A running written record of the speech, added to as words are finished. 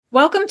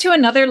Welcome to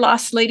another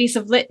Lost Ladies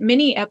of Lit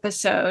mini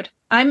episode.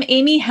 I'm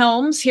Amy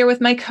Helms here with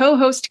my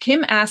co-host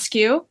Kim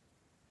Askew.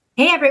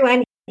 Hey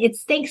everyone,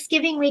 it's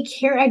Thanksgiving week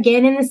here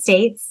again in the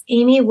States.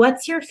 Amy,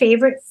 what's your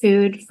favorite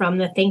food from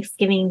the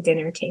Thanksgiving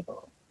dinner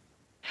table?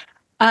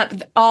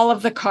 All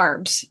of the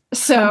carbs.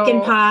 So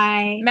pumpkin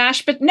pie,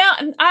 mashed, but no,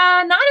 not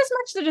as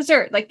much the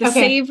dessert, like the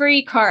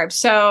savory carbs.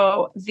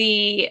 So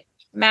the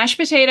mashed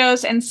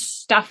potatoes and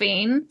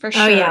stuffing for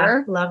sure. Oh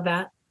yeah, love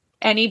that.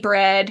 Any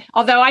bread.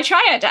 Although I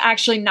try to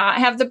actually not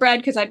have the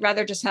bread because I'd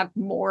rather just have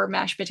more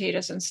mashed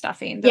potatoes and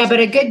stuffing. Those but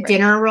a good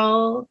dinner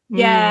roll.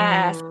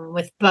 Yes.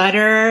 With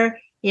butter.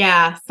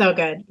 Yeah, so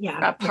good.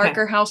 Yeah. A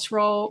Parker House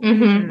roll.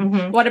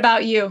 Mm-hmm. What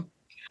about you?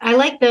 I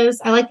like those.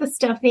 I like the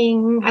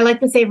stuffing. I like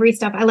the savory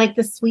stuff. I like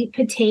the sweet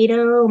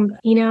potato,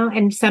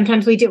 and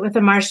sometimes we do it with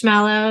the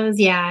marshmallows.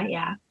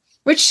 Yeah.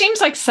 Which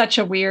seems like such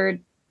a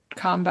weird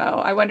combo.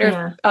 I wonder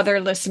if other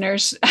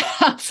listeners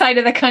outside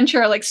of the country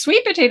are like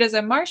sweet potatoes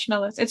and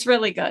marshmallows. It's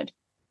really good.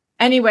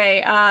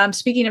 Anyway,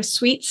 speaking of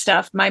sweet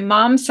stuff, my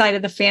mom's side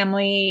of the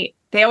family,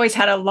 they always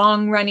had a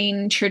long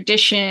running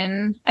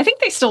tradition. I think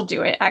they still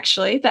do it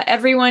actually, that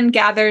everyone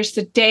gathers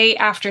the day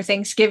after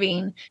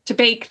Thanksgiving to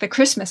bake the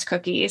Christmas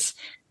cookies,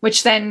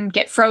 which then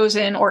get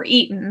frozen or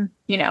eaten,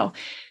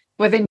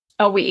 within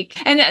a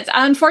week. And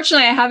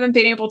unfortunately, I haven't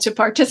been able to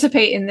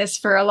participate in this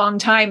for a long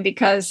time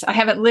because I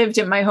haven't lived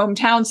in my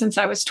hometown since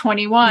I was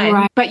 21.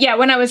 Right. But yeah,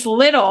 when I was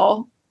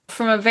little,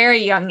 from a very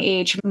young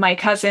age, my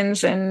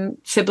cousins and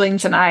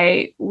siblings and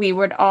we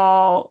would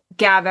all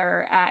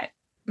gather at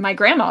my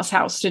grandma's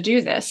house to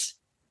do this.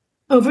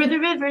 Over the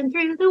river and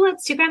through the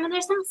woods to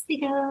grandmother's house we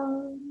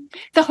go.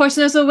 The horse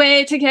knows the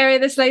way to carry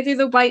the sleigh through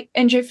the white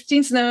and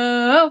drifting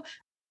snow.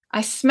 I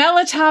smell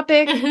a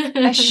topic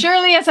as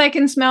surely as I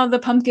can smell the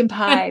pumpkin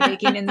pie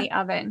baking in the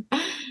oven.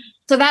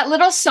 So that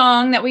little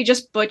song that we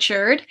just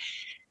butchered,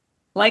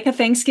 like a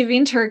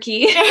Thanksgiving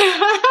turkey,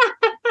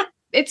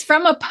 it's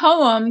from a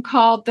poem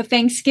called The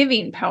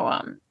Thanksgiving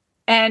Poem.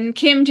 And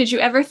Kim, did you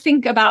ever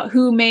think about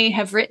who may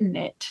have written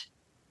it?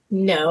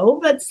 No,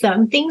 but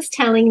something's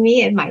telling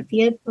me it might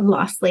be a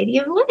lost lady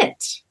of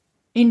lit.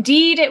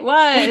 Indeed, it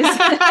was.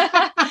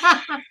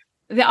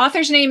 The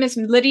author's name is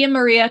Lydia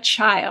Maria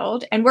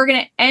Child, and we're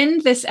going to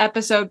end this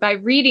episode by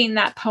reading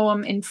that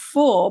poem in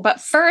full.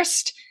 But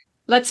first,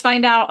 let's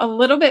find out a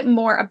little bit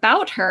more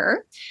about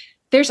her.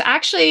 There's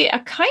actually a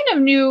kind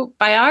of new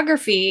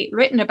biography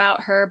written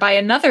about her by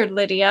another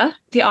Lydia,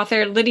 the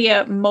author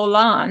Lydia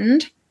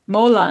Moland,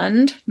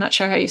 not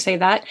sure how you say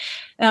that.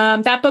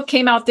 That book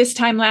came out this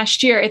time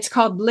last year. It's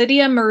called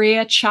Lydia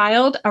Maria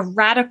Child, A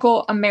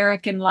Radical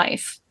American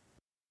Life.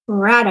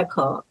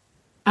 Radical.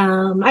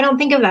 I don't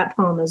think of that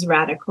poem as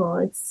radical.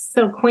 It's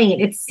so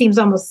quaint. It seems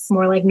almost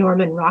more like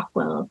Norman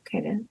Rockwell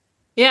kind of.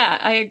 Yeah,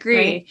 I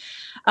agree.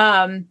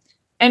 Right?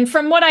 And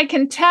from what I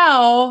can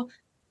tell,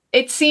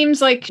 it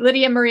seems like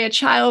Lydia Maria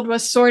Child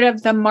was sort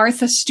of the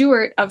Martha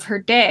Stewart of her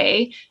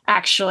day,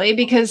 actually,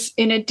 because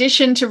in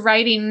addition to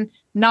writing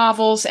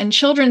novels and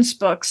children's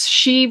books,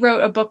 she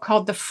wrote a book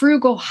called The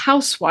Frugal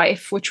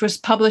Housewife, which was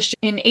published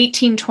in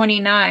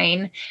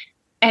 1829.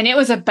 And it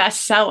was a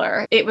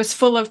bestseller. It was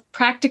full of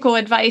practical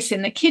advice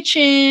in the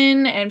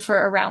kitchen and for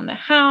around the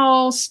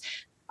house.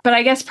 But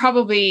I guess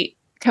probably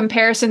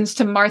comparisons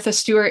to Martha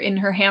Stewart in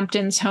her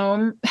Hamptons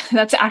home,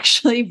 that's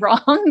actually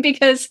wrong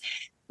because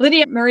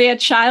Lydia Maria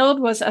Child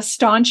was a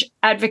staunch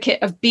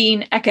advocate of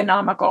being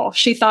economical.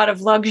 She thought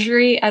of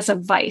luxury as a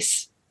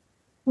vice.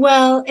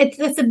 Well,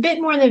 it's a bit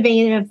more in the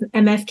vein of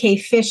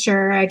MFK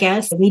Fisher, I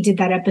guess. We did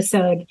that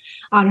episode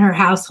on her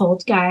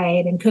household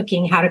guide and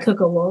cooking, how to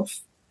cook a wolf.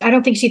 I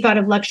don't think she thought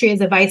of luxury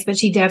as a vice, but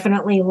she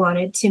definitely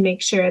wanted to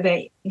make sure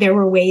that there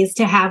were ways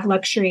to have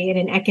luxury in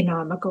an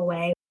economical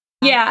way.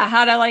 Yeah,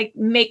 how to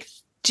make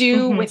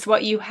do with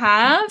what you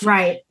have.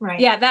 Right.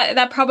 Yeah,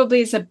 that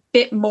probably is a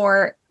bit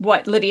more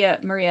what Lydia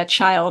Maria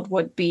Child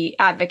would be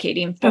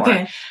advocating for.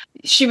 Okay.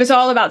 She was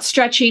all about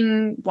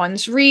stretching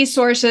one's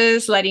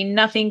resources, letting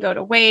nothing go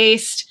to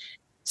waste.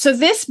 So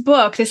this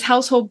book, this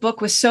household book,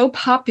 was so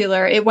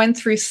popular, it went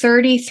through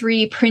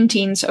 33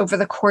 printings over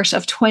the course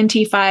of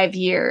 25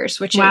 years,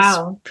 which is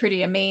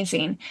pretty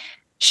amazing.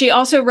 She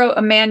also wrote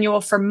a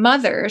manual for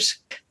mothers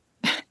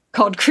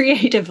called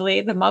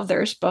Creatively, the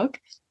Mother's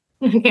Book.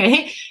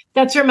 Okay.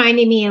 That's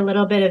reminding me a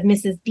little bit of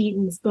Mrs.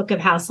 Beaton's Book of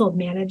Household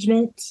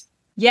Management.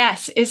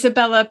 Yes,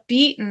 Isabella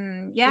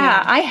Beaton.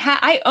 Yeah.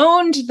 I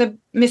owned the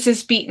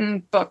Mrs. Beaton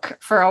book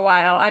for a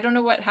while. I don't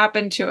know what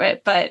happened to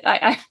it, but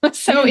I was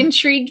so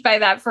intrigued by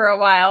that for a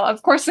while.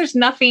 Of course, there's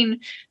nothing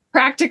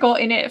practical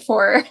in it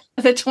for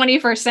the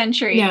 21st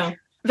century. No.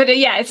 But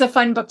it's a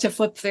fun book to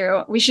flip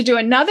through. We should do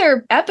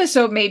another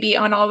episode maybe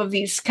on all of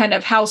these kind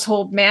of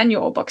household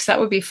manual books. That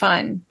would be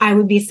fun. I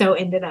would be so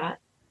into that.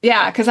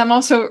 Yeah, because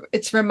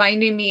it's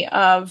reminding me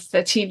of the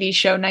TV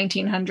show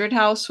 1900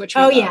 House, which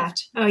we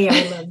loved. Oh, yeah,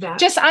 I love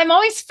that. I'm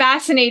always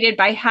fascinated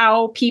by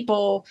how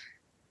people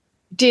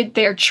did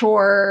their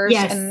chores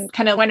and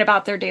kind of went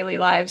about their daily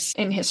lives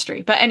in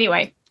history. But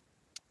anyway,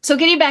 So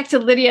getting back to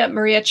Lydia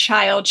Maria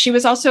Child, she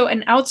was also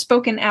an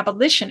outspoken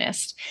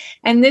abolitionist,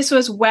 and this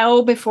was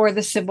well before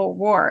the Civil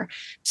War.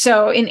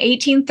 So in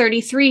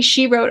 1833,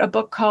 she wrote a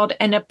book called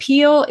An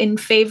Appeal in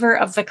Favor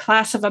of the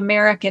Class of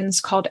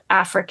Americans Called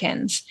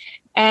Africans.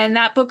 And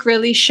that book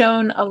really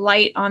shone a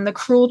light on the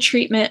cruel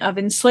treatment of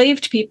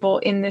enslaved people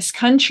in this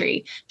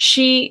country.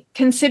 She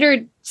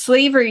considered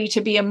slavery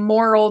to be a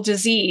moral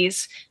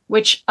disease,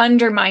 which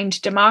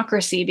undermined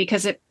democracy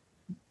because it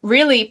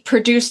really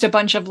produced a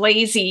bunch of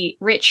lazy,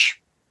 rich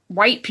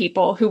white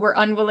people who were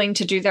unwilling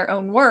to do their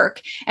own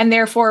work. And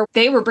therefore,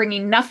 they were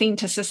bringing nothing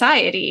to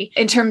society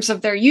in terms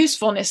of their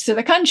usefulness to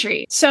the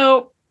country.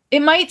 So it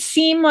might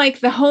seem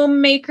like the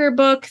homemaker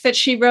book that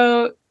she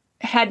wrote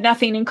had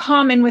nothing in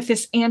common with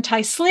this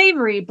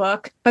anti-slavery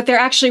book, but there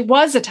actually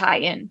was a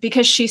tie-in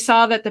because she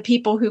saw that the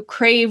people who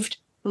craved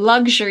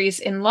luxuries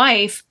in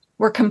life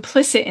were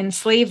complicit in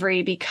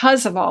slavery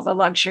because of all the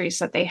luxuries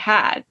that they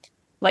had.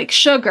 Like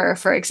sugar,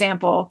 for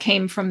example,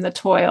 came from the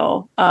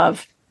toil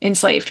of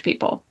enslaved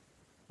people.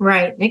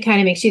 Right. It kind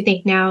of makes you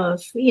think now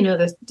of,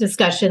 the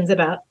discussions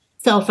about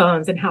cell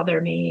phones and how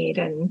they're made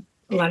and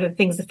a lot of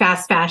things, the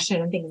fast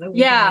fashion and things that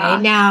we buy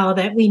now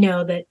that we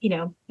know that,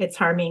 it's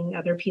harming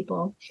other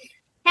people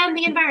and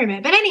the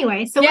environment. But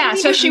anyway, so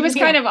she was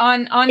kind of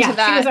on to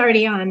that. She was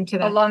already on to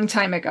that a long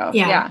time ago.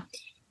 Yeah.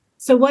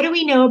 So what do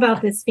we know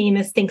about this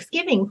famous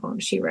Thanksgiving poem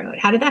she wrote?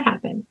 How did that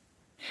happen?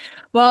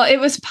 Well, it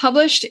was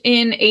published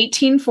in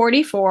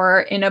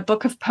 1844 in a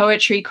book of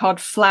poetry called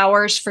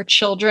Flowers for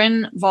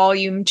Children,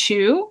 Volume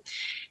 2.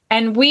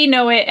 And we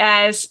know it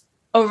as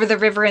Over the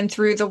River and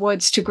Through the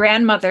Woods to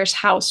Grandmother's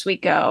House We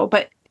Go.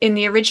 But in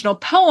the original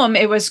poem,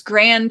 it was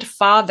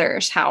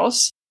Grandfather's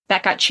House.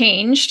 That got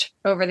changed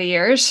over the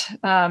years.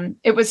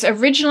 It was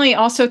originally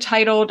also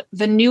titled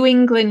The New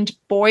England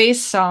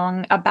Boys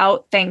Song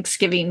About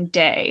Thanksgiving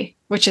Day,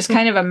 which is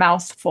kind of a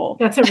mouthful.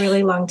 That's a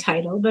really long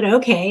title, but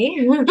okay.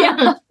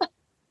 Yeah.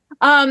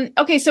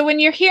 Okay, so when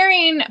you're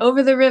hearing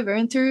Over the River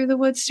and Through the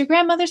Woods to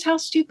Grandmother's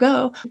House You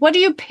Go, what do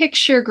you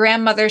picture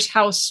Grandmother's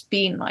house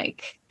being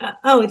like?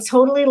 It's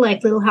totally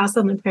like Little House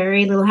on the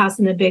Prairie, Little House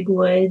in the Big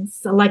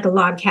Woods, like a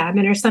log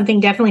cabin or something.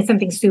 Definitely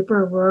something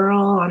super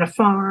rural on a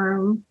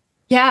farm.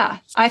 Yeah,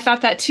 I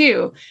thought that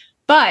too.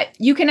 But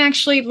you can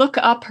actually look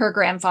up her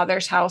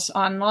grandfather's house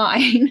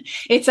online.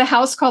 It's a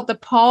house called the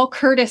Paul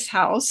Curtis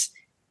House.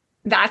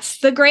 That's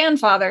the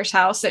grandfather's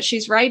house that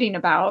she's writing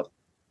about.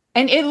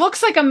 And it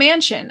looks like a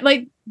mansion.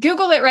 Like,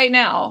 Google it right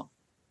now.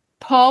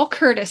 Paul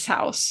Curtis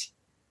House.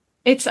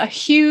 It's a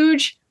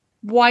huge,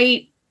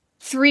 white,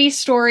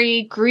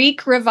 3-story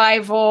Greek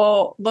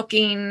revival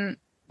looking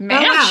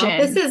mansion. Oh, wow.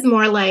 This is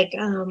more like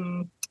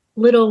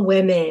Little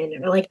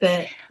Women, or like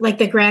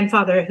the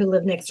grandfather who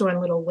lived next door in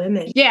Little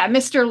Women. Yeah,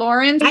 Mr.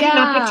 Lawrence. I did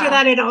not picture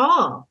that at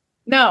all.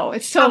 No,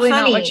 it's totally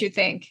not what you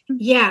think.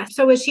 Yeah.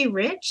 So was she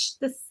rich,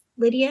 this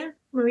Lydia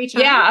Marie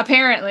Child? Yeah,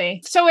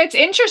 apparently. So it's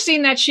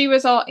interesting that she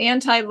was all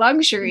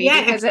anti-luxury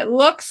because it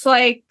looks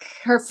like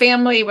her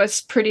family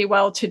was pretty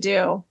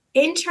well-to-do.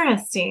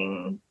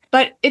 Interesting.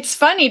 But it's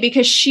funny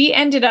because she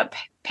ended up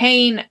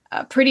paying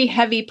a pretty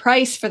heavy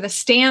price for the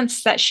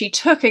stance that she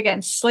took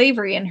against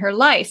slavery in her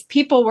life.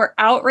 People were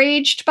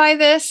outraged by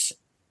this.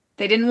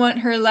 They didn't want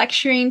her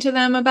lecturing to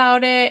them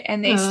about it,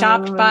 and they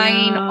stopped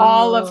buying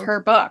all of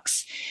her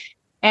books.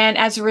 And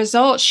as a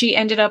result, she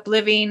ended up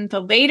living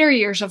the later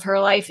years of her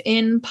life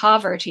in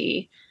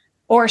poverty,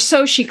 or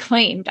so she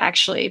claimed,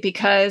 actually,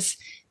 because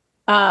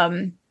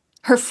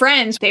her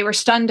friends, they were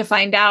stunned to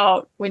find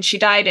out when she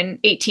died in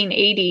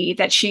 1880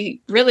 that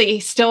she really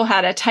still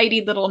had a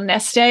tidy little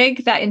nest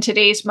egg that in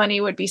today's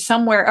money would be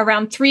somewhere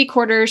around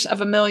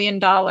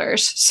 $750,000.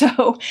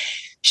 So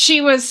she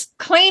was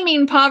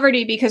claiming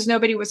poverty because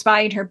nobody was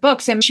buying her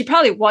books, and she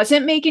probably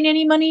wasn't making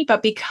any money,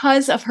 but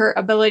because of her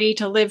ability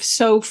to live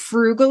so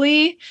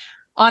frugally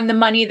on the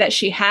money that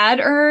she had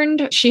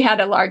earned, she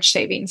had a large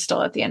savings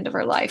still at the end of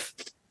her life.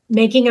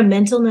 Making a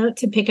mental note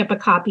to pick up a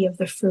copy of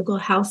The Frugal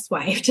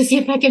Housewife to see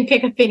if I can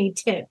pick up any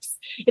tips.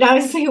 It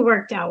obviously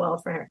worked out well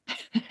for her.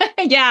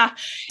 Yeah.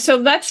 So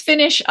let's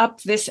finish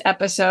up this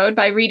episode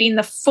by reading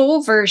the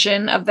full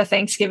version of the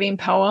Thanksgiving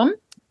poem.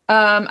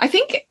 I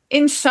think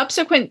in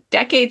subsequent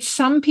decades,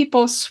 some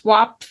people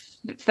swap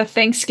the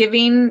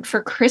Thanksgiving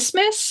for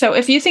Christmas. So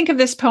if you think of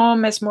this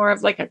poem as more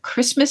of like a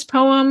Christmas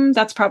poem,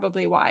 that's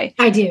probably why.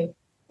 I do.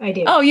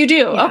 Oh, you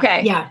do? Yeah.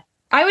 Okay. Yeah.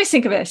 I always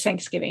think of it as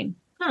Thanksgiving.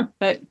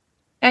 But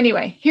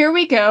anyway, here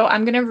we go.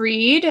 I'm going to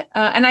read,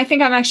 and I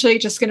think I'm actually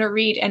just going to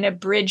read an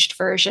abridged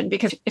version,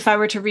 because if I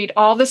were to read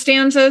all the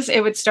stanzas,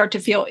 it would start to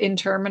feel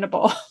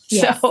interminable.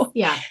 Yes. So,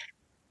 yeah.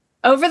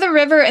 Over the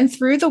river and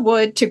through the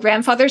wood to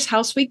grandfather's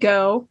house we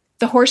go.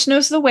 The horse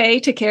knows the way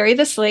to carry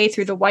the sleigh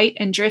through the white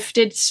and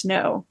drifted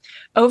snow.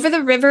 Over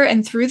the river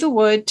and through the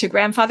wood to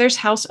grandfather's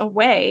house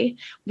away.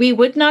 We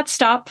would not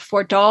stop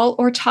for doll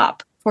or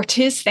top, for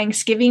 'tis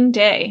Thanksgiving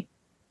Day.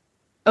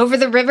 Over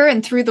the river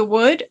and through the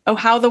wood, oh,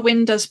 how the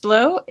wind does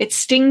blow. It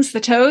stings the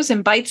toes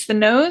and bites the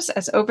nose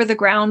as over the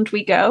ground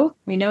we go.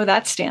 We know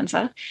that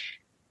stanza.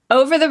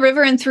 Over the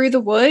river and through the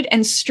wood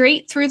and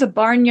straight through the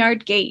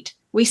barnyard gate.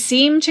 We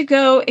seem to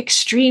go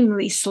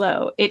extremely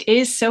slow. It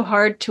is so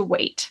hard to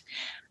wait.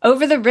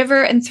 Over the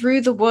river and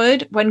through the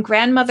wood, when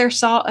grandmother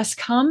saw us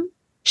come,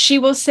 she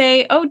will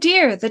say, oh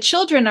dear, the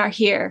children are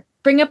here.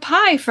 Bring a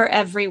pie for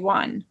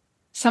everyone.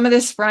 Some of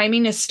this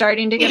rhyming is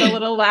starting to get a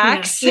little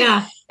lax.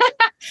 Yeah.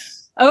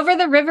 Over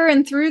the river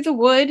and through the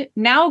wood,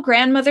 now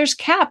grandmother's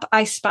cap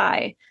I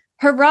spy.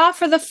 Hurrah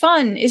for the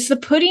fun. Is the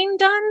pudding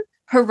done?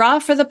 Hurrah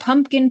for the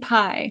pumpkin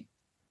pie.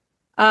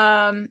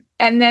 And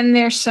then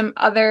there's some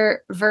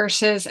other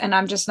verses, and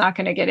I'm just not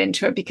going to get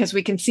into it because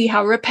we can see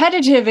how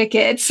repetitive it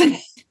gets.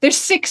 There's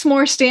 6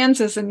 more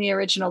stanzas in the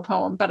original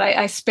poem, but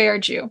I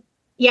spared you.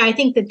 Yeah, I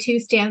think the 2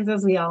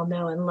 stanzas we all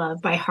know and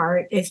love by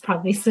heart is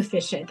probably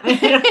sufficient. I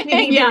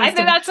think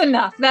that's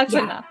enough. That's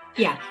enough.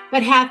 Yeah.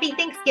 But happy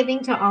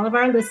Thanksgiving to all of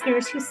our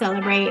listeners who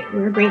celebrate.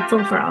 We're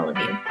grateful for all of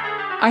you.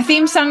 Our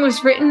theme song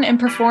was written and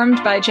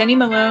performed by Jenny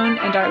Malone,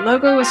 and our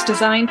logo was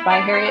designed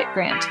by Harriet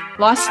Grant.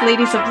 Lost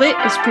Ladies of Lit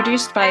is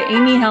produced by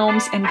Amy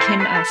Helms and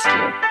Kim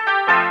Askew.